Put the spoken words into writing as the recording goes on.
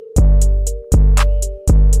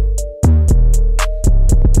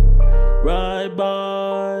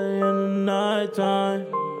night time.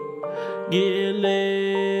 Get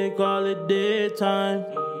lit, call it dead time.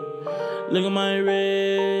 Look at my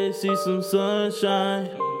wrist, see some sunshine.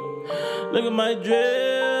 Look at my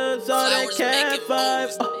drip, saw that Cat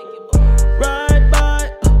 5. Ride by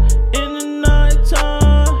in the night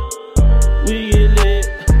time. We get lit,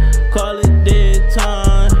 call it dead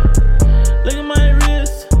time. Look at my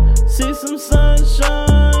wrist, see some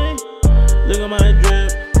sunshine. Look at my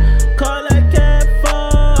drip, call that Cat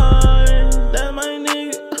 5. That's my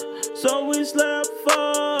nigga, so we slap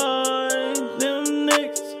 5. Them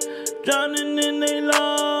niggas drowning in their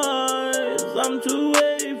lives. I'm too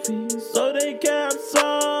wavy, so they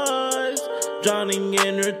capsize. Drowning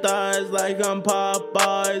in her thighs like I'm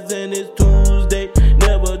Popeyes. And it's Tuesday,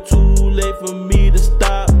 never too late for me to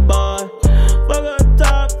stop by. Fuck a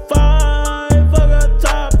top 5, fuck a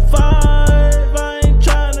top 5. I ain't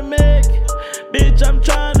tryna make, bitch, I'm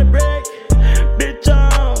tryna break. Bitch,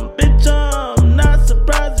 I'm not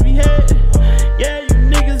surprised if we hate. Yeah, you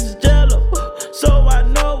niggas is jello, so I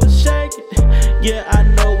know it's shaking. Yeah, I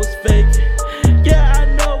know it's faking. Yeah, I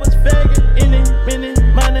know it's faking. Minute,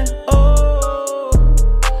 money, oh.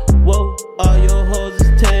 Whoa, all your hoes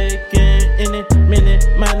is taken. Minute,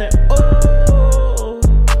 money, oh.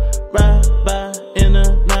 Ride by in the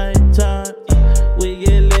night time. We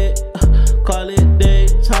get lit, call it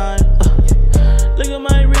daytime. Look at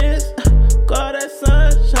my wrist, call that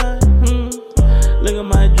sunshine. Look at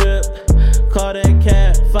my drip, call that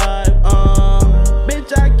Cat 5.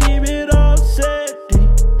 Bitch, I keep it all safety.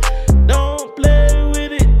 Don't play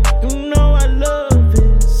with it, you know I love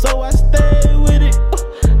it, so I stay with it,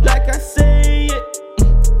 like I say it,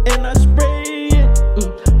 and I spray it.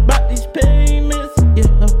 About these payments, yeah,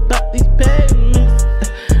 about these payments.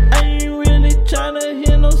 I ain't really tryna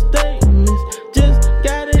hear no statements. Just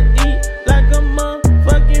gotta eat like a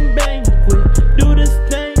motherfucking banquet. Do this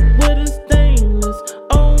thing with a stainless.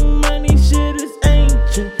 Old money shit is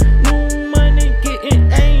ancient. New money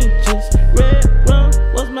getting anxious. Red rum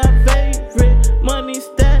was my favorite. Money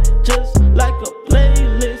stacked just like a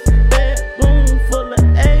playlist. Bedroom full of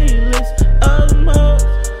A-list. Almost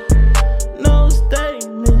no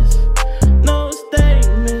statements. No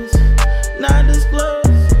statements. Not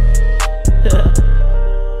disclosed.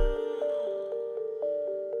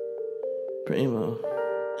 Primo.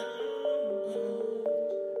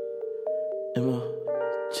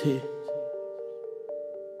 M.O.T.